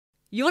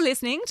You're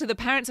listening to the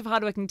Parents of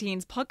Hardworking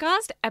Teens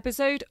podcast,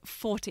 episode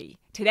 40.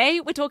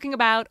 Today, we're talking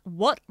about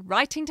what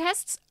writing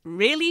tests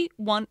really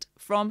want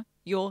from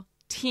your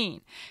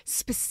teen.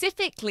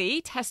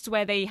 Specifically, tests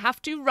where they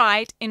have to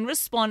write in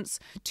response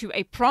to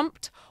a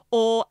prompt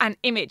or an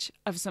image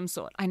of some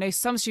sort. I know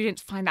some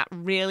students find that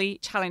really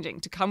challenging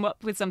to come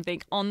up with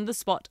something on the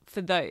spot for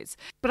those.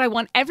 But I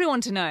want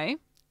everyone to know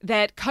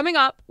that coming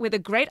up with a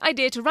great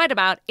idea to write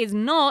about is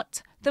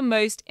not the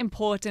most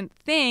important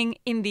thing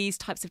in these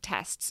types of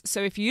tests.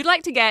 So if you'd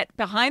like to get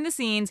behind the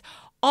scenes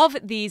of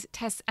these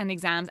tests and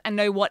exams and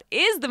know what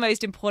is the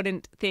most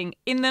important thing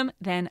in them,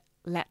 then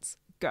let's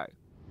go.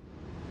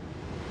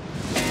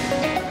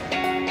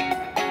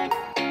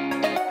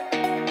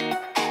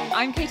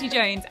 I'm Katie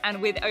Jones, and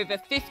with over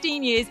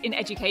 15 years in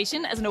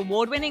education as an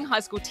award-winning high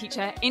school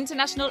teacher,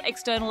 international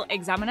external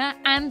examiner,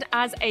 and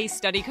as a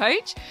study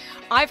coach,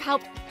 I've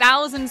helped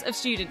thousands of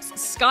students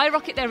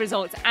skyrocket their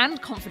results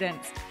and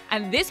confidence.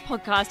 And this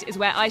podcast is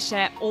where I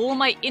share all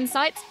my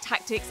insights,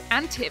 tactics,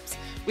 and tips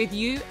with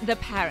you, the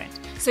parent,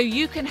 so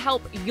you can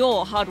help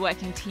your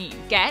hardworking teen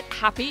get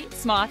happy,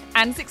 smart,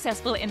 and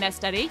successful in their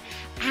study,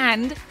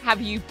 and have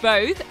you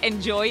both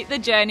enjoy the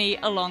journey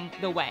along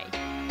the way.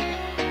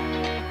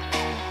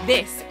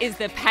 This is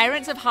the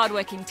Parents of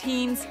Hardworking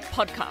Teens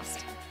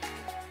podcast.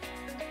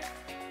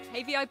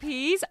 Hey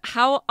VIPs,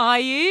 how are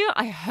you?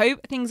 I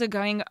hope things are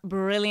going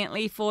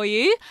brilliantly for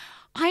you.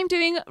 I'm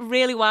doing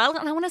really well,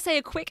 and I want to say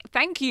a quick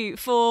thank you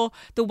for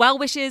the well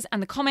wishes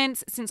and the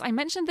comments, since I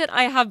mentioned that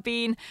I have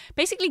been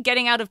basically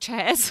getting out of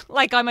chairs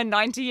like I'm a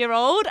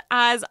 90-year-old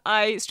as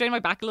I strained my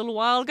back a little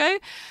while ago.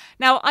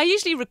 Now, I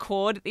usually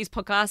record these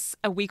podcasts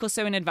a week or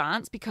so in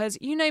advance because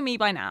you know me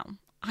by now.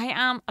 I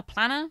am a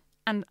planner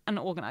and an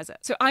organizer.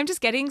 So I'm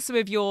just getting some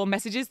of your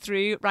messages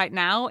through right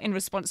now in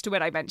response to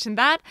when I mentioned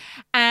that.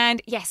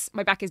 And yes,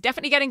 my back is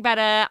definitely getting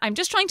better. I'm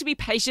just trying to be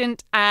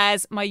patient,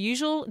 as my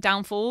usual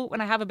downfall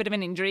when I have a bit of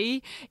an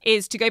injury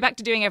is to go back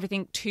to doing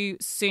everything too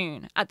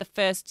soon at the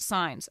first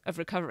signs of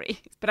recovery.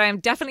 But I am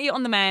definitely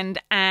on the mend,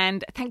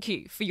 and thank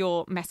you for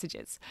your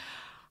messages.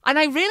 And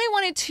I really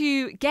wanted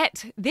to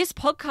get this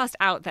podcast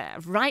out there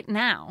right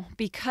now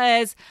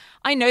because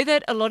I know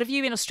that a lot of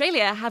you in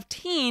Australia have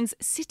teens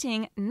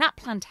sitting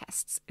NAPLAN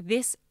tests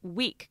this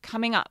week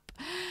coming up.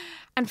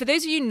 And for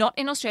those of you not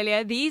in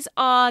Australia, these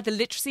are the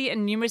literacy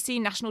and numeracy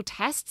national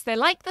tests. They're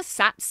like the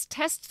SATs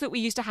tests that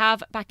we used to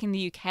have back in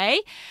the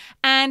UK.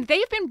 And they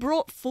have been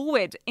brought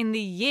forward in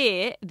the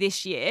year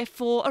this year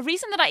for a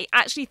reason that I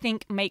actually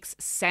think makes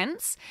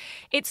sense.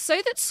 It's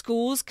so that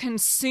schools can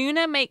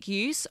sooner make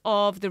use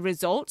of the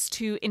results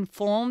to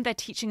inform their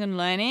teaching and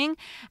learning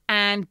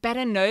and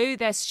better know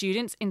their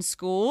students in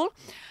school.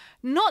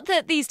 Not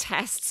that these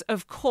tests,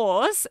 of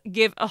course,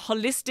 give a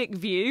holistic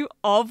view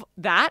of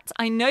that.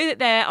 I know that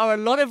there are a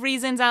lot of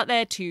reasons out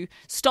there to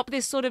stop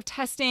this sort of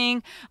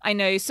testing. I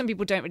know some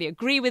people don't really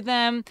agree with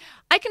them.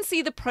 I can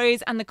see the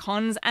pros and the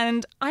cons,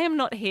 and I am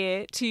not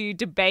here to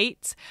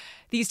debate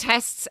these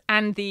tests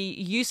and the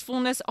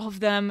usefulness of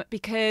them,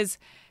 because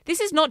this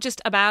is not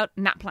just about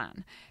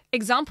NAPLAN.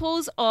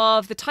 Examples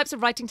of the types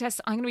of writing tests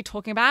I'm going to be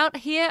talking about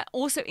here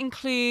also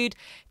include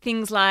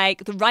things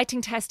like the writing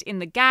test in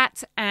the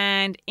GAT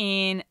and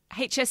in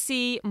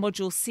HSC,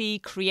 Module C,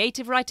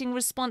 creative writing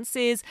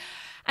responses.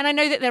 And I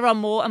know that there are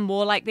more and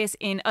more like this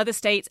in other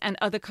states and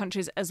other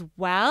countries as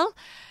well.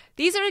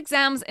 These are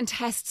exams and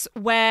tests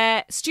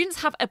where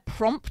students have a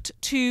prompt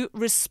to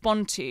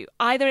respond to.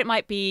 Either it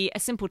might be a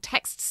simple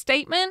text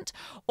statement,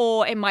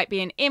 or it might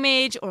be an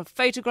image or a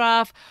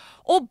photograph,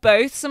 or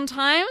both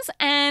sometimes,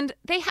 and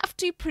they have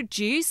to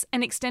produce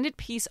an extended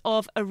piece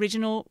of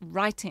original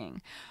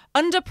writing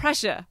under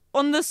pressure,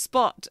 on the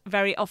spot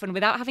very often,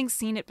 without having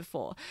seen it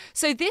before.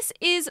 So this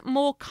is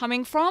more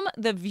coming from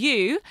the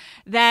view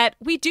that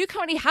we do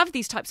currently have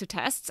these types of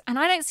tests, and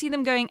I don't see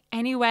them going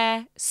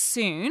anywhere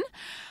soon.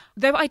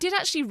 Though I did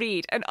actually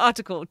read an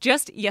article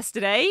just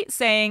yesterday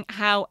saying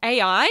how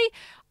AI,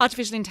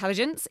 artificial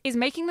intelligence, is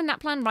making the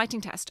NAPLAN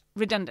writing test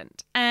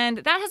redundant. And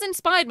that has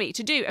inspired me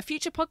to do a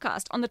future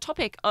podcast on the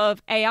topic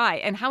of AI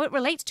and how it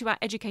relates to our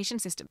education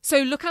system. So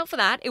look out for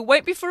that. It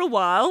won't be for a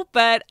while,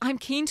 but I'm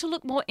keen to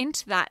look more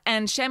into that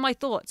and share my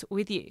thoughts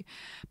with you.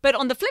 But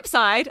on the flip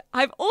side,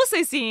 I've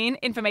also seen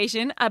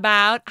information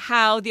about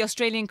how the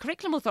Australian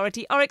Curriculum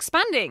Authority are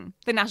expanding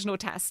the national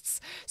tests.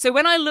 So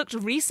when I looked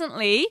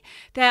recently,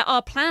 there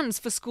are plans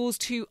for schools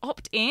to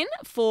opt in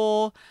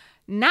for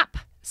NAP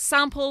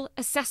sample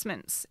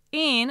assessments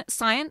in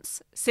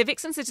science,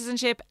 civics and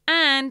citizenship,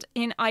 and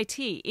in IT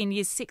in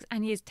years 6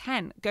 and years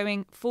 10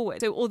 going forward.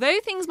 So although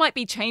things might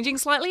be changing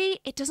slightly,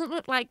 it doesn't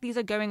look like these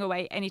are going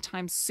away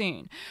anytime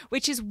soon,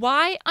 which is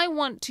why I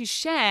want to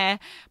share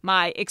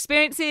my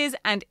experiences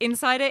and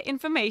insider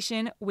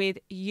information with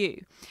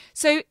you.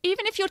 So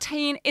even if your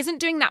teen isn't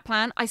doing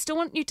NAPLAN, I still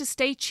want you to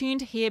stay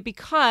tuned here,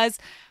 because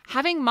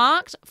having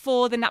marked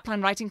for the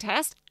NAPLAN writing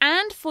test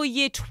and for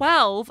year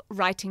 12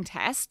 writing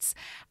tests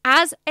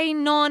as a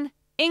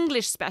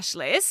non-English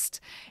specialist,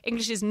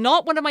 English is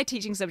not one of my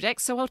teaching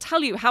subjects, so I'll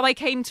tell you how I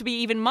came to be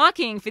even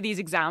marking for these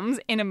exams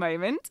in a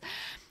moment.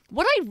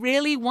 What I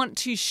really want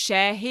to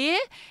share here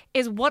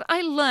is what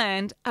I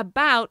learned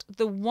about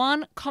the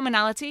one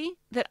commonality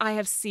that I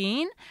have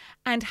seen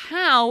and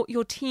how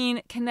your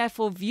teen can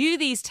therefore view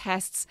these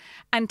tests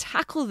and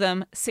tackle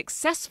them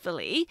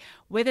successfully,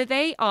 whether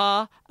they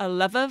are a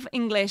lover of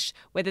English,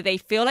 whether they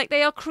feel like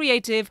they are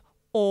creative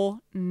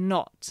or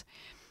not.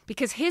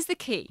 Because here's the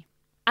key.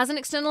 As an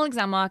external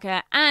exam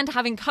marker and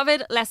having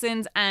covered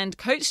lessons and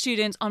coached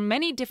students on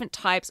many different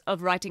types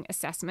of writing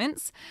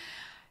assessments,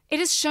 it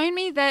has shown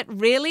me that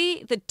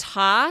really the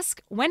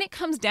task, when it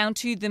comes down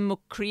to the more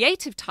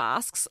creative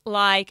tasks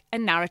like a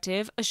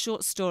narrative, a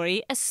short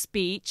story, a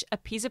speech, a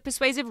piece of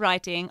persuasive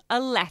writing, a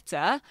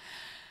letter,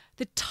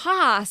 the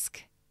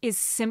task is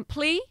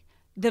simply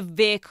the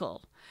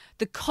vehicle,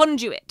 the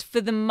conduit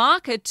for the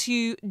marker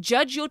to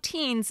judge your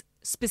teen's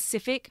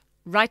specific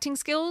writing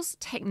skills,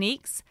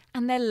 techniques,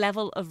 and their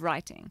level of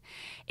writing.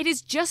 It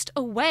is just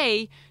a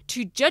way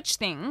to judge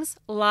things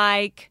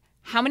like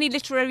how many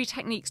literary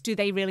techniques do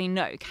they really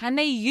know? Can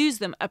they use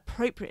them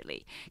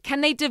appropriately?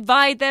 Can they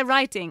divide their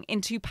writing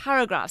into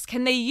paragraphs?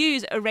 Can they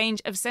use a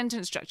range of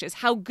sentence structures?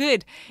 How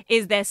good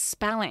is their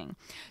spelling?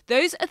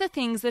 Those are the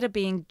things that are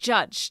being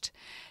judged.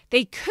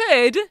 They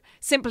could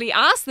simply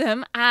ask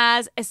them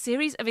as a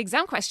series of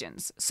exam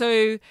questions.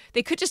 So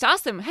they could just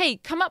ask them, hey,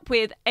 come up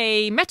with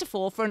a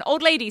metaphor for an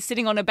old lady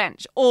sitting on a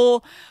bench,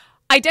 or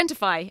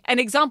identify an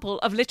example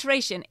of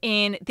alliteration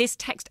in this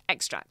text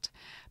extract.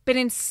 But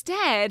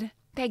instead,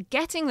 they're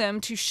getting them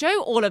to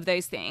show all of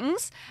those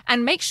things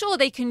and make sure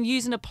they can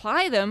use and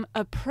apply them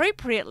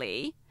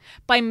appropriately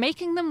by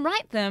making them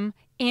write them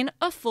in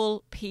a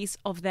full piece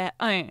of their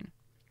own.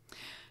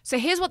 So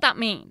here's what that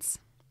means.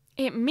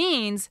 It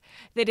means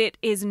that it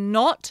is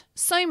not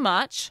so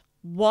much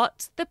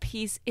what the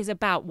piece is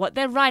about, what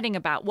they're writing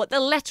about, what the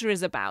letter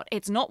is about.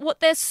 It's not what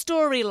their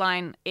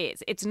storyline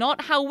is. It's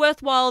not how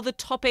worthwhile the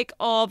topic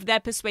of their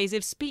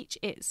persuasive speech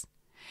is.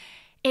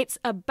 It's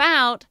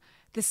about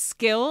the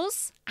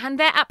skills and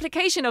their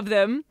application of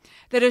them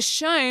that are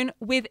shown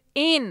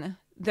within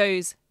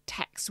those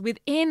texts,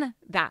 within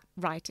that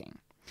writing.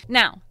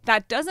 Now,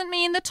 that doesn't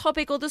mean the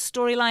topic or the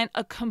storyline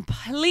are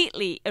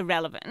completely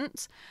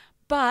irrelevant,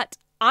 but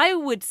I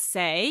would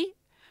say,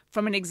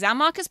 from an exam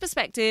marker's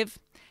perspective,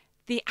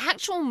 the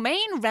actual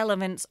main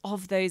relevance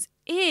of those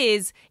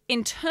is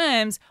in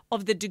terms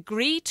of the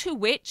degree to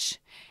which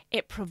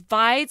it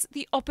provides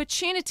the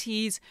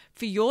opportunities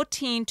for your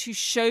teen to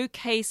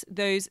showcase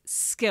those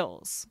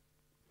skills.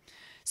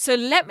 So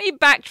let me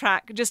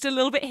backtrack just a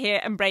little bit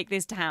here and break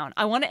this down.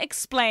 I want to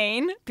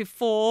explain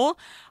before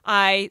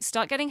I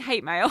start getting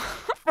hate mail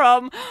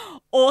from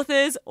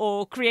authors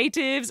or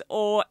creatives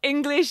or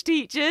English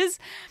teachers.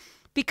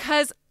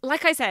 Because,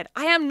 like I said,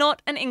 I am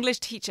not an English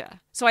teacher.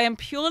 So I am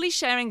purely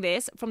sharing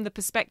this from the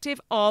perspective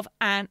of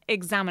an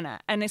examiner,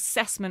 an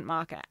assessment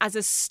marker, as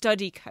a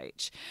study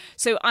coach.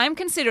 So I'm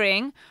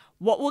considering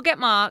what will get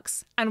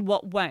marks and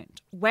what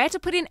won't, where to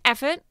put in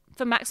effort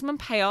for maximum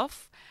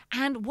payoff,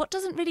 and what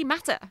doesn't really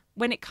matter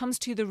when it comes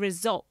to the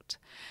result.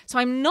 So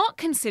I'm not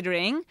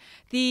considering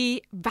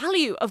the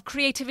value of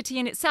creativity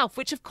in itself,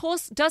 which of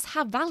course does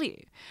have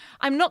value.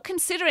 I'm not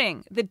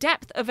considering the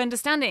depth of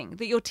understanding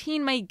that your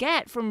teen may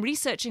get from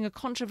researching a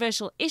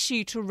controversial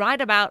issue to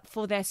write about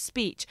for their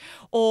speech,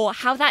 or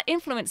how that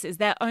influences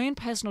their own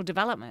personal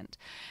development.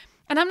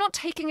 And I'm not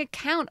taking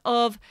account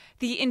of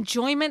the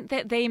enjoyment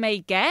that they may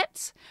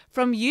get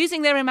from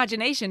using their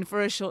imagination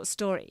for a short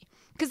story.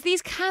 Because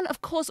these can,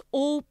 of course,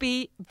 all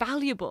be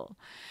valuable.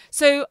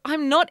 So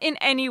I'm not in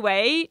any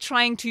way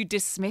trying to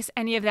dismiss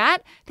any of that.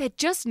 They're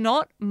just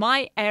not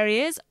my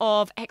areas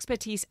of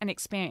expertise and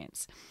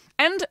experience.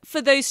 And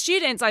for those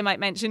students I might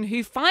mention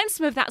who find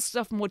some of that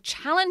stuff more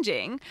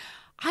challenging,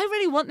 I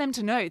really want them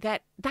to know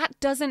that that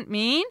doesn't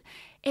mean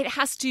it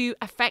has to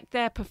affect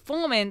their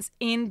performance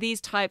in these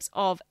types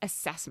of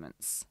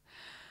assessments.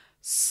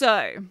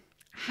 So,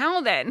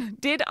 how then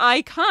did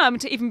I come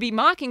to even be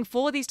marking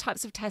for these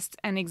types of tests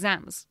and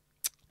exams?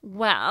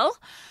 Well,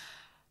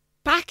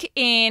 back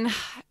in,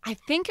 I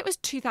think it was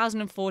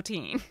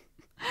 2014,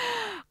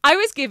 I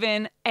was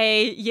given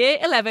a Year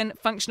 11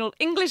 functional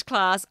English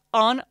class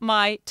on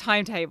my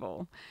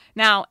timetable.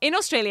 Now, in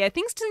Australia,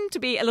 things tend to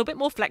be a little bit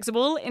more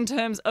flexible in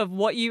terms of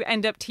what you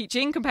end up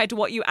teaching compared to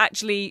what you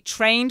actually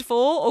trained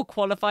for or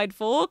qualified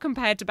for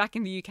compared to back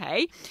in the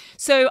UK.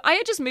 So I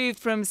had just moved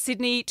from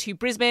Sydney to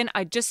Brisbane.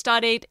 I just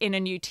started in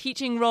a new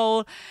teaching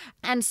role.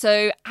 And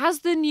so as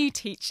the new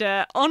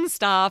teacher on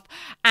staff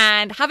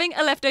and having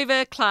a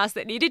leftover class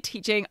that needed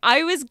teaching,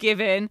 I was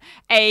given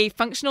a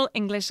functional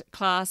English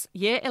class,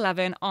 Year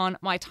 11, on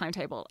my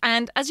timetable.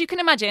 And as you can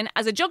imagine,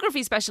 as a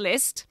geography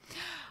specialist,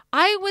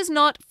 I was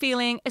not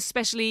feeling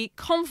especially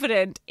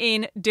confident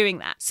in doing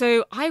that.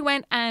 So I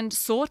went and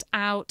sought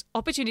out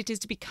opportunities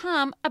to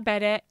become a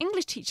better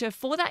English teacher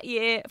for that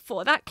year,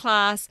 for that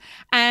class.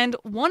 And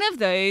one of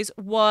those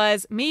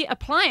was me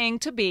applying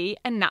to be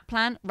a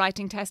NAPLAN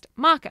writing test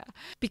marker.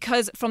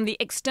 Because from the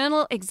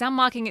external exam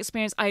marking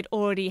experience I'd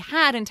already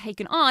had and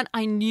taken on,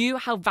 I knew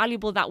how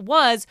valuable that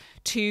was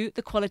to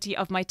the quality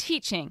of my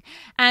teaching.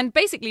 And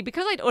basically,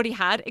 because I'd already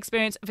had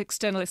experience of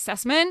external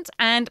assessment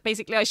and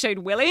basically I showed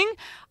willing,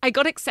 I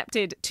got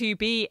accepted to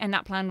be a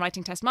NAPLAN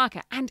writing test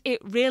marker, and it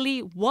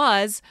really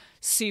was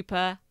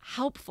super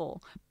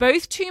helpful,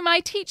 both to my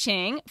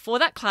teaching for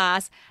that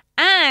class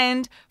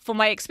and for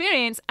my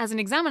experience as an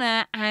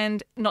examiner,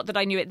 and not that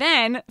I knew it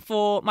then,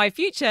 for my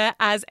future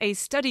as a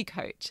study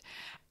coach.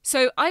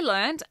 So I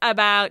learned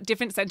about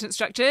different sentence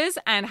structures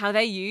and how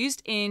they're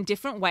used in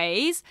different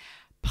ways.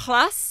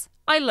 Plus,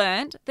 I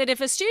learned that if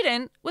a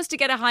student was to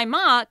get a high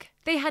mark,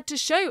 they had to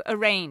show a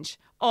range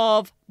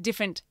of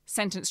different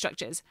sentence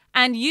structures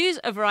and use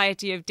a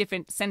variety of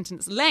different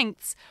sentence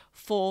lengths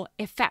for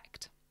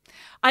effect.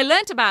 I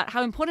learnt about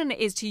how important it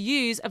is to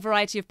use a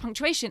variety of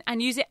punctuation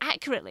and use it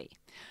accurately,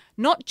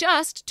 not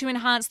just to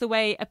enhance the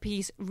way a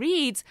piece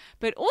reads,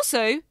 but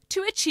also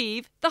to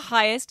achieve the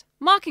highest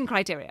marking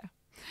criteria.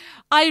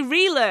 I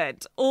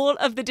relearned all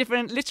of the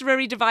different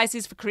literary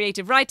devices for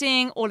creative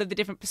writing, all of the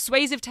different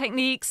persuasive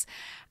techniques.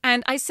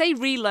 And I say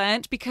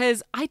relearned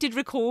because I did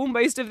recall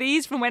most of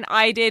these from when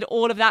I did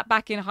all of that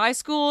back in high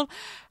school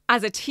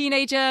as a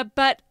teenager,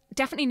 but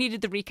definitely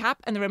needed the recap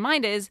and the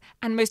reminders.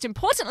 And most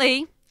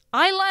importantly,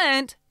 I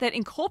learned that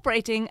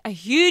incorporating a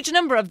huge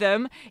number of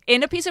them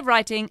in a piece of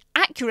writing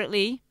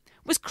accurately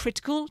was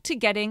critical to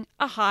getting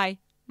a high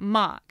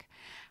mark.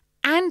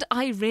 And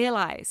I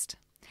realized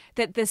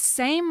that the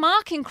same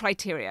marking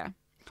criteria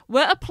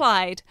were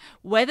applied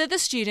whether the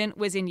student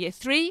was in year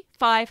 3,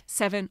 5,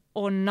 7,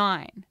 or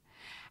 9.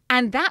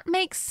 And that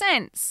makes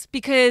sense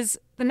because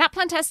the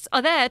NAPLAN tests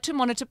are there to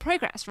monitor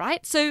progress,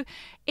 right? So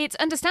it's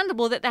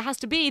understandable that there has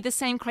to be the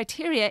same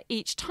criteria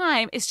each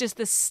time. It's just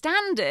the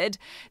standard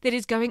that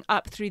is going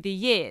up through the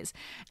years.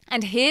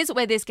 And here's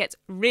where this gets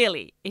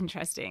really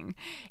interesting.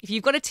 If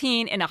you've got a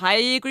teen in a higher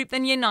year group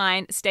than year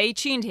 9, stay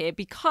tuned here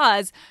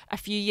because a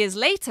few years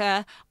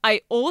later,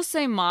 I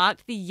also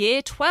marked the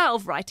year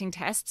 12 writing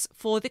tests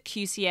for the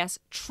QCS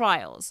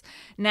trials.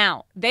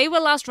 Now, they were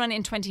last run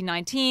in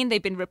 2019.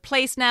 They've been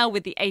replaced now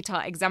with the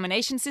ATAR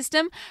examination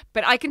system,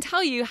 but I can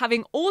tell you,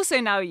 having also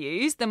now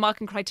used the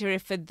marking criteria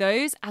for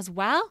those as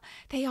well,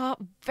 they are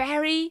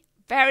very,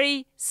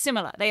 very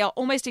similar. They are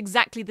almost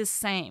exactly the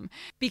same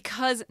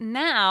because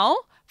now,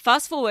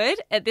 fast forward,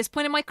 at this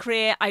point in my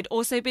career, I'd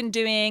also been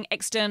doing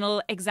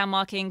external exam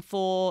marking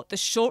for the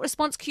short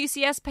response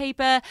QCS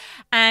paper,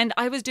 and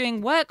I was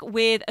doing work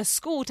with a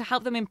school to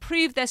help them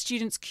improve their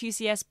students'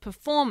 QCS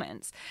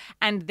performance.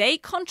 And they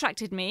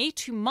contracted me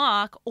to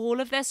mark all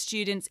of their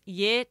students'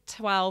 year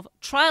 12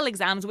 trial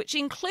exams, which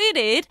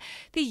included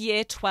the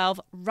year 12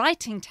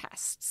 writing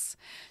tests.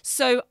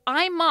 So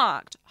I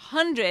marked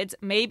hundreds,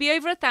 maybe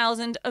over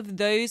 1,000 of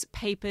those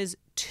papers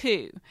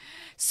too.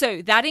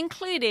 So that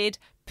included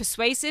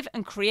persuasive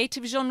and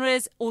creative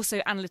genres,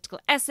 also analytical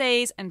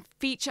essays and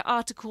feature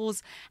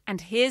articles.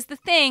 And here's the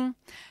thing,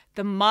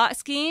 the mark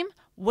scheme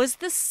was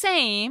the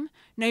same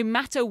no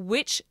matter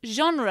which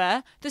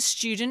genre the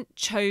student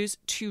chose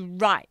to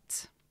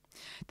write.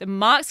 The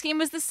mark scheme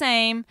was the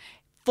same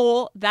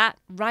for that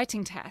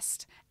writing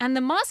test. And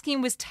the mark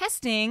scheme was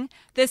testing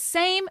the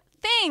same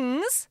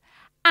things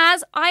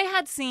as I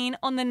had seen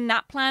on the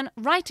NAPLAN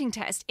writing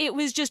test. It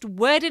was just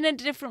worded in a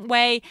different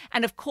way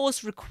and of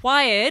course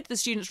required the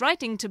student's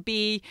writing to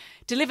be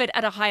delivered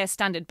at a higher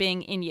standard,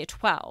 being in year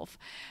 12.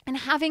 And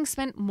having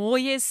spent more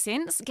years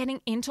since getting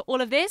into all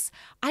of this,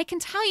 I can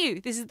tell you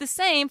this is the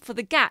same for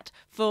the GAT,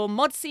 for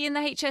Mod C in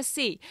the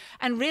HSC,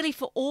 and really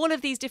for all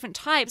of these different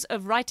types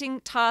of writing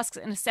tasks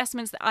and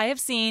assessments that I have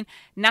seen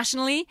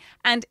nationally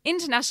and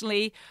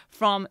internationally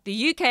from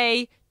the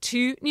UK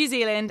to New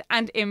Zealand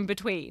and in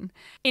between.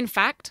 In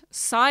fact,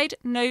 side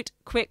note,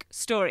 quick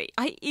story.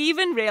 I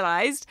even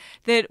realized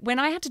that when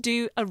I had to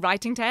do a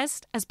writing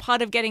test as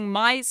part of getting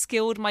my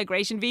skilled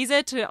migration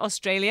visa to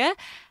Australia,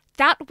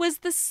 that was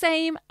the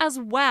same as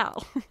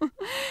well.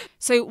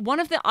 So one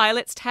of the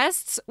IELTS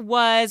tests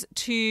was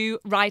to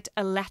write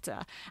a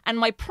letter. And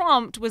my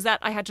prompt was that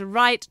I had to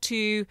write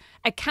to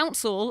a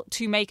council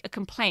to make a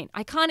complaint.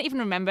 I can't even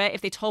remember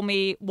if they told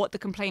me what the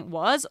complaint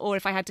was or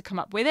if I had to come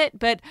up with it,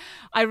 but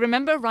I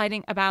remember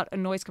writing about a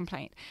noise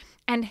complaint.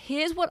 And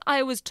here's what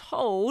I was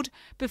told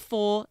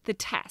before the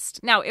test.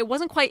 Now, it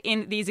wasn't quite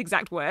in these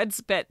exact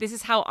words, but this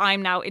is how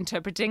I'm now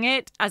interpreting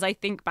it as I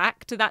think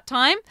back to that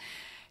time.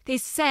 They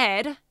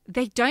said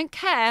they don't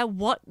care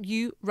what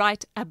you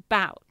write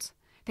about.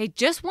 They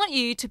just want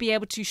you to be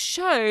able to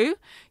show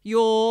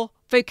your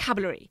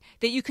vocabulary,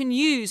 that you can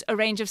use a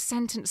range of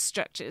sentence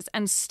structures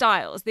and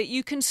styles, that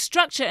you can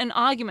structure an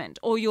argument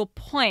or your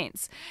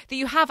points, that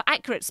you have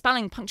accurate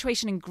spelling,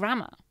 punctuation, and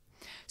grammar.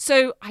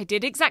 So I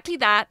did exactly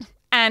that.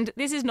 And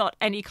this is not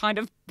any kind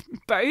of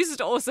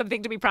boast or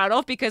something to be proud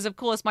of because, of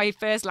course, my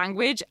first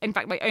language, in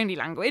fact, my only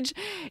language,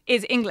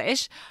 is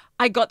English.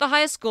 I got the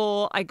highest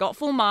score, I got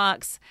full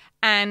marks,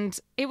 and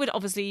it would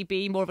obviously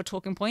be more of a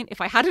talking point if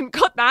I hadn't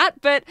got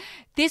that. But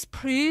this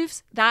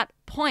proves that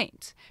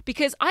point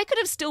because I could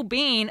have still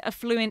been a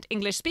fluent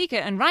English speaker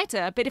and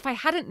writer, but if I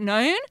hadn't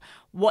known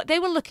what they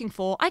were looking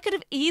for, I could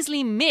have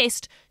easily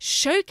missed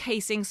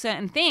showcasing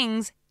certain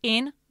things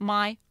in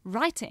my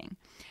writing.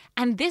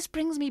 And this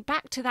brings me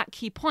back to that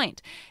key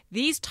point.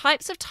 These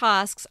types of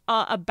tasks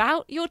are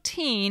about your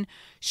teen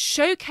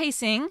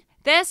showcasing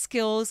their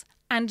skills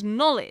and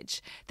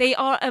knowledge. They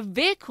are a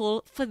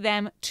vehicle for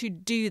them to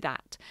do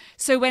that.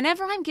 So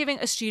whenever I'm giving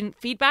a student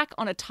feedback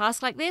on a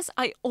task like this,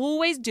 I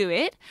always do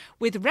it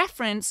with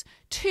reference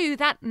to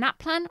that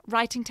NAPLAN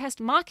writing test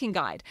marking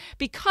guide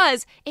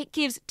because it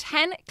gives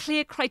 10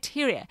 clear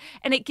criteria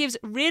and it gives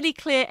really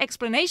clear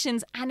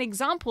explanations and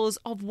examples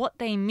of what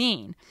they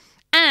mean.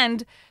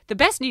 And the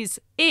best news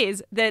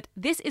is that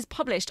this is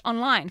published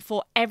online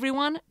for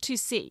everyone to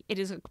see. It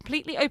is a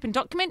completely open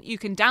document. You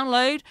can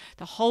download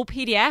the whole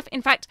PDF.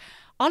 In fact,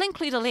 I'll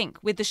include a link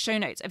with the show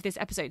notes of this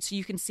episode so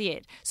you can see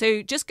it.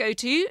 So just go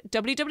to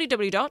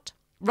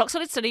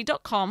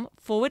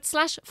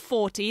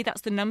www.rocksolidstudy.com/40.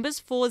 That's the numbers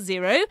 40.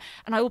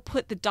 And I will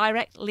put the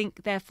direct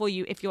link there for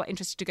you if you're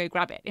interested to go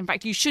grab it. In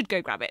fact, you should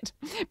go grab it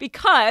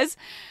because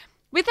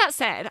with that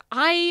said,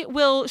 I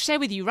will share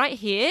with you right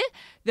here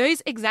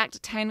those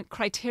exact 10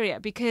 criteria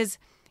because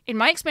in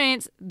my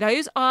experience,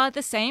 those are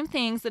the same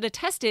things that are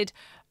tested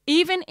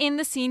even in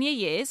the senior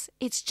years.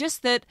 It's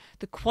just that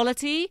the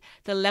quality,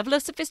 the level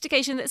of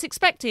sophistication that's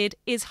expected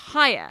is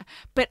higher.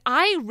 But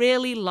I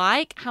really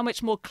like how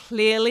much more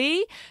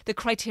clearly the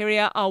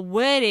criteria are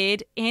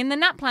worded in the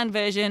NAPLAN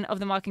version of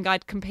the marking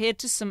guide compared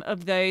to some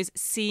of those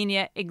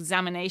senior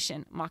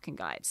examination marking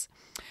guides.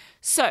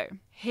 So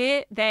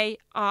here they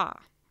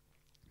are.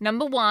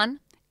 Number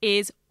 1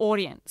 is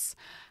audience.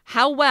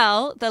 How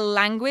well the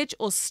language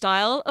or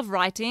style of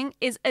writing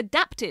is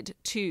adapted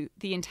to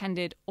the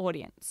intended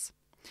audience.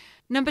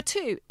 Number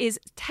 2 is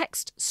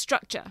text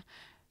structure.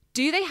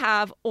 Do they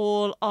have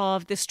all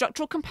of the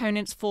structural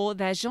components for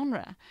their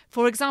genre?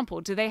 For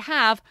example, do they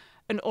have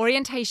an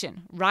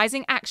orientation,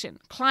 rising action,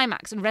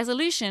 climax, and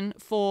resolution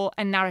for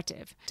a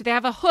narrative? Do they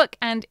have a hook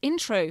and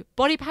intro,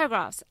 body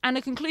paragraphs, and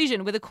a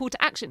conclusion with a call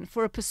to action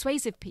for a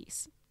persuasive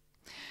piece?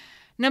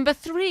 Number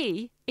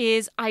 3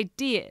 is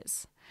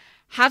ideas.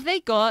 Have they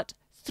got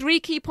 3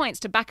 key points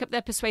to back up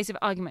their persuasive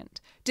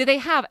argument? Do they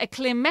have a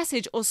clear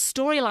message or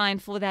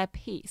storyline for their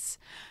piece?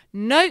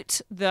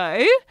 Note,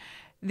 though,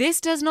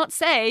 this does not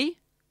say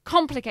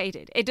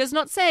complicated. It does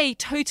not say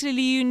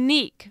totally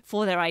unique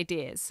for their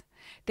ideas.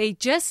 They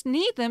just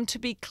need them to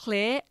be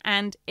clear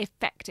and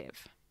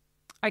effective.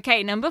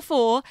 Okay, number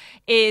 4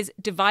 is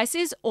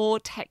devices or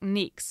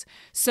techniques.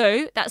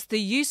 So that's the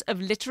use of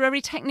literary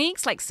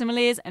techniques like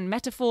similes and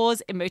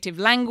metaphors, emotive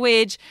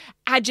language,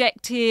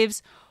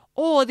 adjectives,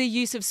 or the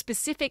use of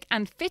specific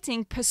and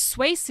fitting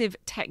persuasive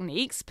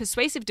techniques,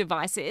 persuasive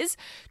devices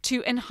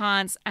to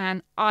enhance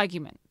an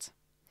argument.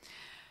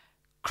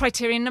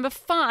 Criterion number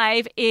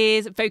 5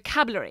 is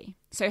vocabulary.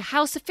 So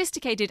how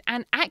sophisticated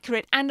and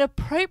accurate and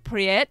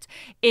appropriate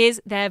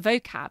is their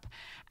vocab?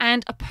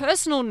 And a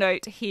personal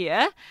note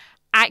here,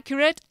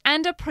 accurate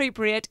and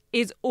appropriate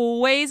is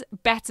always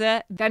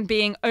better than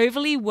being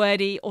overly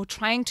wordy or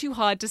trying too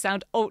hard to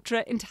sound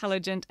ultra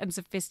intelligent and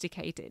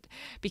sophisticated,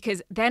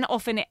 because then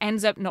often it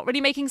ends up not really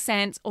making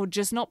sense or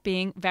just not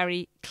being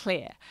very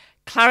clear.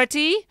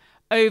 Clarity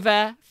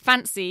over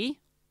fancy,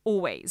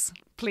 always,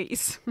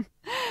 please.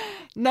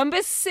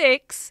 Number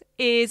 6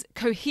 is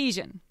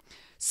cohesion.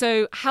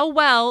 So how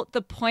well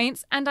the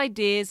points and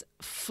ideas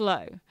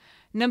flow.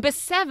 Number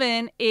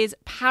 7 is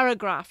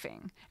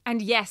paragraphing.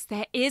 And yes,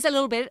 there is a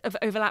little bit of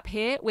overlap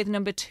here with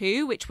number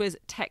 2, which was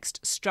text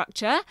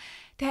structure.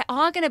 There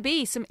are going to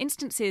be some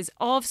instances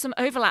of some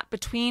overlap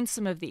between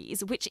some of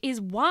these, which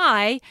is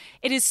why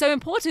it is so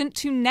important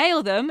to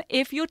nail them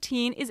if your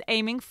teen is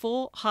aiming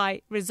for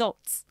high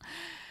results.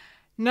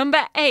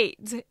 Number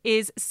 8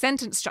 is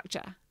sentence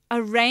structure.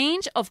 A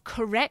range of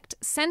correct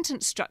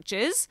sentence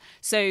structures,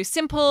 so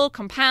simple,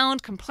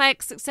 compound,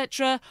 complex,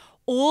 etc.,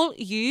 all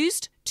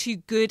used to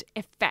good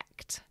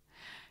effect.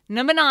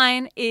 Number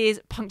 9 is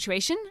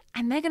punctuation,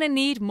 and they're going to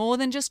need more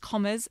than just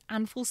commas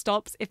and full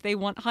stops if they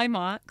want high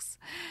marks.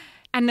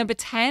 And number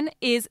 10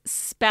 is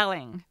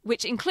spelling,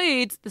 which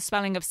includes the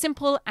spelling of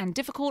simple and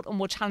difficult or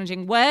more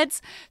challenging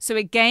words. So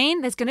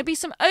again, there's going to be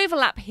some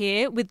overlap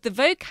here with the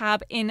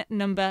vocab in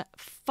number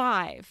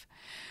 5.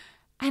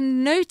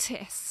 And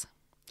notice,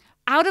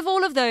 out of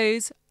all of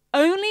those,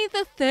 only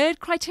the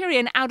third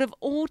criterion out of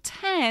all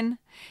 10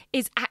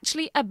 is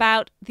actually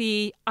about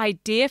the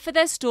idea for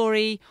their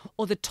story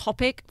or the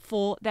topic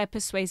for their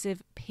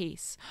persuasive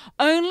piece.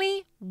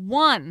 Only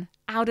 1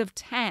 out of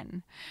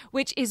 10,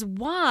 which is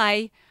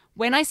why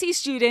when I see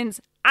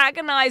students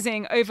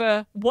agonizing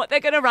over what they're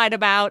going to write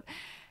about,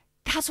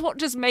 that's what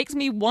just makes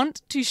me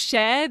want to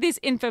share this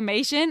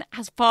information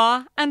as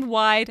far and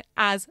wide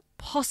as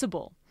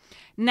possible.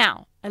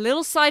 Now, a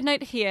little side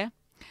note here.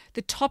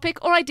 The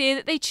topic or idea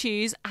that they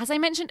choose, as I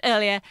mentioned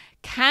earlier,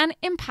 can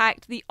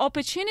impact the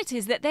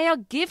opportunities that they are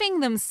giving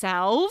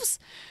themselves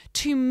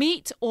to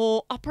meet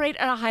or operate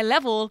at a high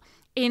level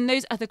in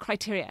those other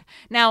criteria.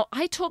 Now,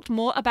 I talked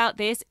more about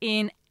this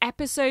in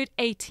episode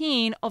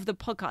 18 of the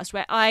podcast,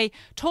 where I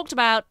talked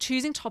about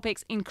choosing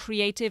topics in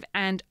creative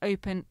and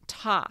open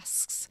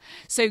tasks.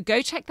 So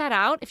go check that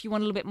out if you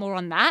want a little bit more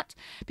on that,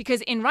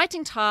 because in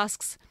writing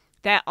tasks,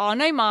 there are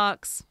no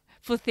marks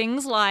for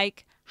things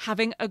like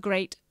having a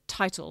great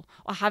title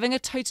or having a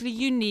totally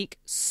unique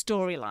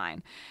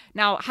storyline.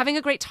 Now, having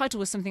a great title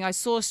was something I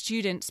saw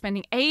students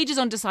spending ages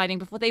on deciding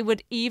before they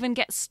would even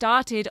get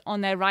started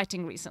on their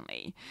writing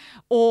recently.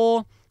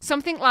 Or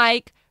something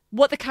like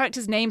what the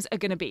characters' names are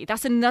going to be.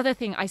 That's another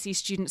thing I see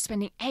students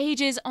spending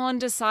ages on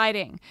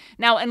deciding.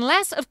 Now,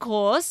 unless, of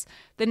course,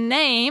 the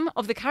name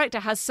of the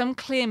character has some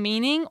clear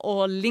meaning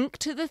or link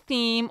to the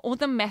theme or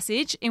the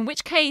message, in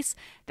which case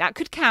that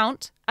could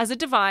count as a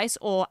device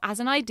or as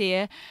an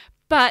idea,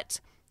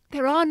 but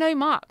there are no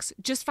marks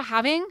just for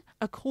having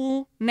a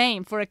cool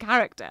name for a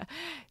character.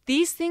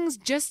 These things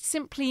just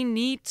simply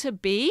need to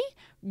be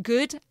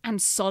good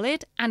and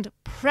solid and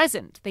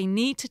present. They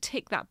need to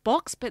tick that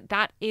box, but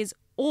that is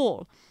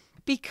all.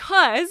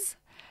 Because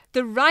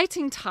the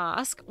writing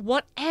task,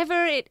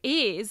 whatever it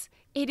is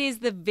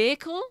the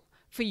vehicle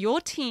for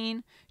your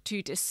teen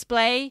to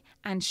display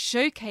and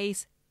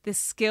showcase the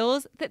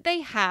skills that they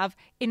have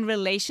in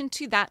relation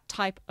to that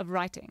type of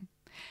writing.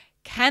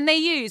 Can they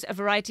use a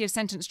variety of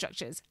sentence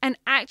structures and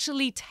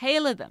actually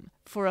tailor them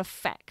for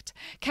effect?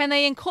 Can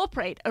they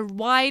incorporate a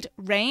wide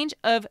range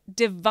of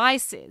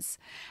devices?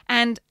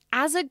 And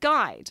as a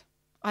guide,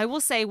 I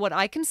will say what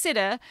I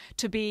consider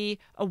to be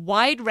a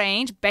wide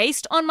range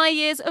based on my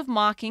years of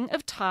marking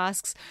of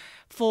tasks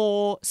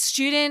for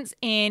students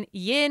in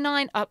year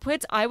 9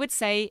 upwards. I would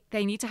say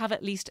they need to have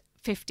at least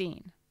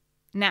 15.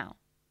 Now,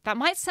 that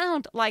might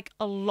sound like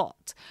a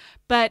lot,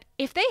 but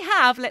if they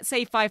have, let's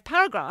say, 5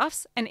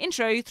 paragraphs, an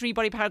intro, 3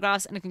 body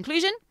paragraphs, and a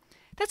conclusion,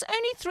 that's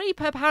only 3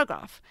 per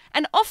paragraph.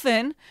 And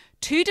often,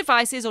 2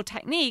 devices or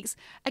techniques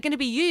are going to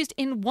be used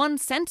in 1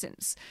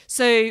 sentence.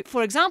 So,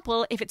 for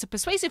example, if it's a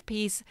persuasive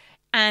piece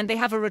and they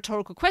have a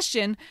rhetorical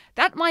question,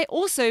 that might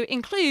also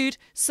include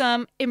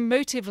some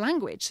emotive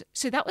language.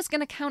 So that was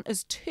going to count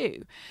as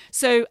 2.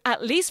 So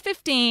at least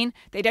 15.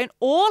 They don't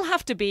all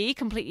have to be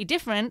completely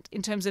different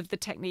in terms of the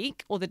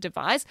technique or the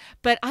device,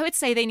 but I would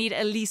say they need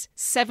at least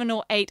 7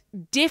 or 8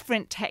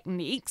 different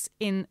techniques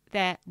in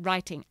their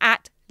writing,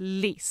 at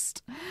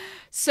least.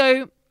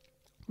 So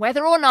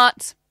whether or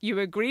not you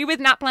agree with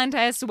NAPLAN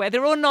tests,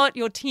 whether or not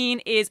your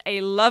teen is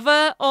a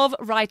lover of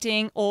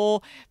writing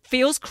or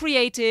feels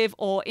creative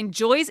or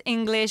enjoys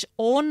English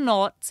or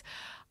not,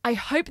 I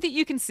hope that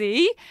you can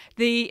see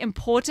the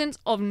importance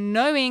of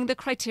knowing the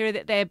criteria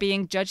that they're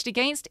being judged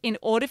against in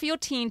order for your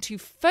teen to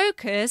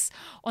focus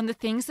on the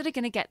things that are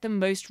going to get the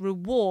most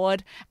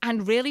reward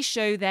and really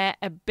show their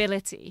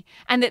ability.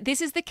 And that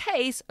this is the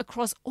case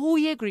across all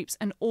year groups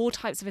and all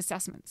types of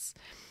assessments.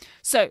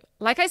 So,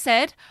 like I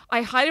said,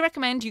 I highly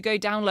recommend you go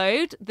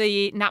download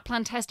the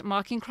NAPLAN test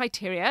marking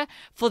criteria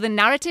for the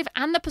narrative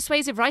and the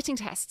persuasive writing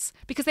tests,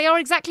 because they are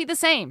exactly the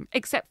same,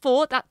 except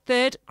for that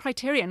third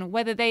criterion,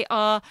 whether they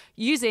are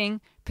using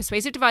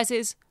persuasive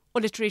devices or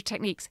literary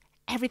techniques.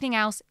 Everything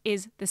else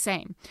is the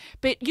same.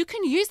 But you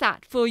can use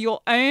that for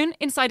your own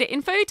insider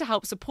info to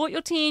help support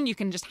your teen. You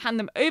can just hand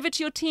them over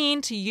to your teen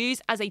to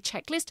use as a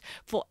checklist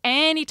for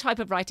any type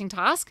of writing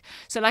task.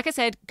 So like I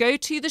said, go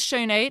to the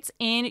show notes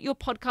in your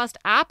podcast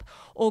app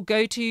or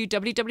go to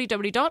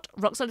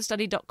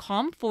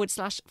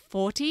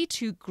www.rocksolidstudy.com/40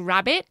 to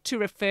grab it to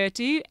refer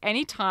to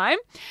anytime.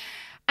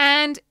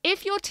 And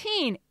if your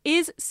teen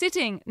is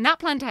sitting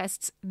NAPLAN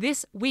tests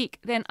this week,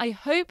 then I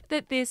hope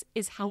that this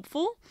is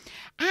helpful.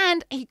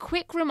 And a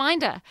quick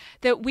reminder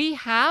that we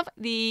have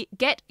the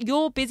Get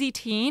Your Busy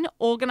Teen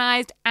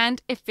Organized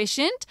and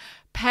Efficient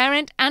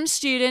parent and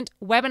student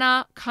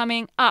webinar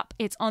coming up.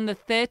 It's on the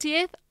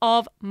 30th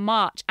of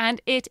March and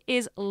it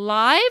is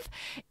live.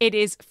 It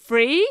is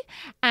free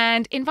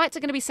and invites are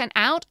going to be sent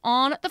out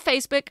on the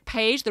Facebook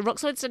page, the Rock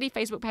Solid Study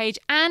Facebook page,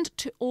 and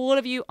to all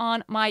of you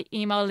on my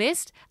email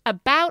list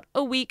about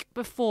a week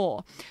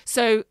before.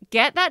 So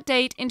get that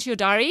date into your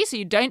diary so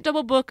you don't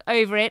double book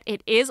over it.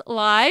 It is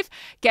live.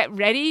 Get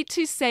ready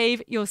to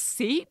save your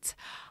seat.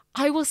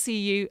 I will see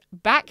you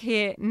back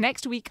here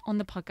next week on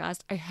the podcast.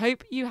 I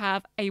hope you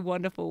have a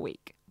wonderful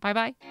week.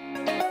 Bye-bye.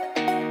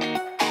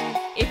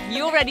 If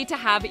you're ready to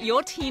have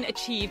your teen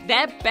achieve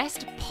their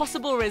best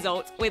possible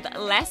results with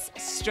less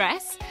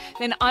stress,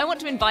 then I want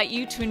to invite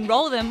you to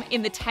enroll them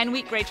in the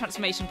 10-week Grade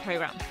Transformation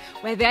Program,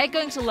 where they're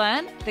going to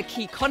learn the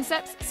key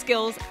concepts,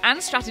 skills,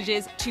 and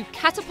strategies to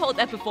catapult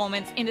their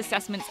performance in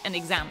assessments and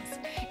exams.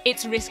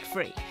 It's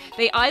risk-free.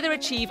 They either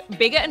achieve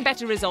bigger and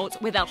better results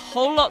with a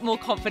whole lot more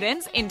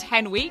confidence in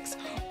 10 weeks,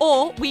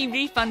 or we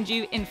refund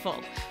you in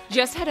full.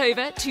 Just head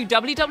over to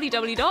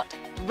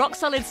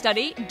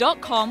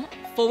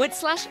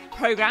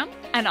www.rocksolidstudy.com/program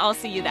and I'll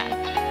see you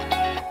there.